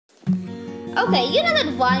Okay, you know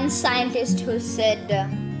that one scientist who said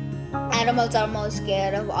animals are more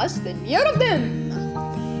scared of us than we are of them?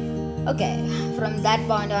 Okay, from that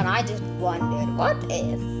point on, I just wondered, what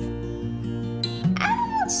if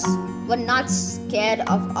animals were not scared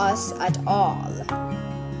of us at all?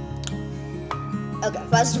 Okay,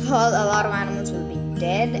 first of all, a lot of animals will be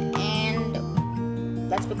dead, and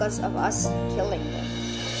that's because of us killing them.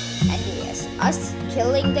 And yes, us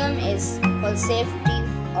killing them is for safety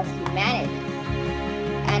of humanity.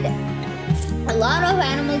 And a lot of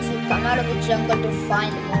animals will come out of the jungle to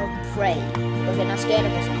find more prey because they're not scared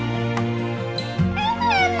of us anymore.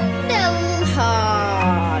 And other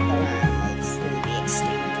animals will be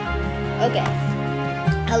extinct. Okay,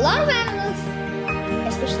 a lot of animals,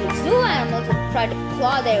 especially zoo animals, will try to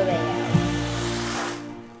claw their way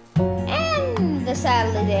out. And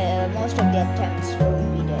sadly, most of the attempts will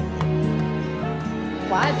be deadly.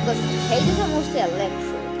 Why? Because cages are mostly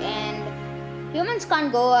electric. Humans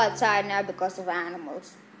can't go outside now because of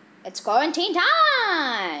animals. It's quarantine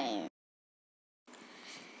time!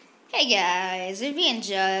 Hey guys, if you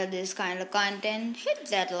enjoyed this kind of content, hit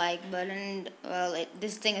that like button. Well,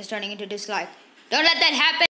 this thing is turning into dislike. Don't let that happen!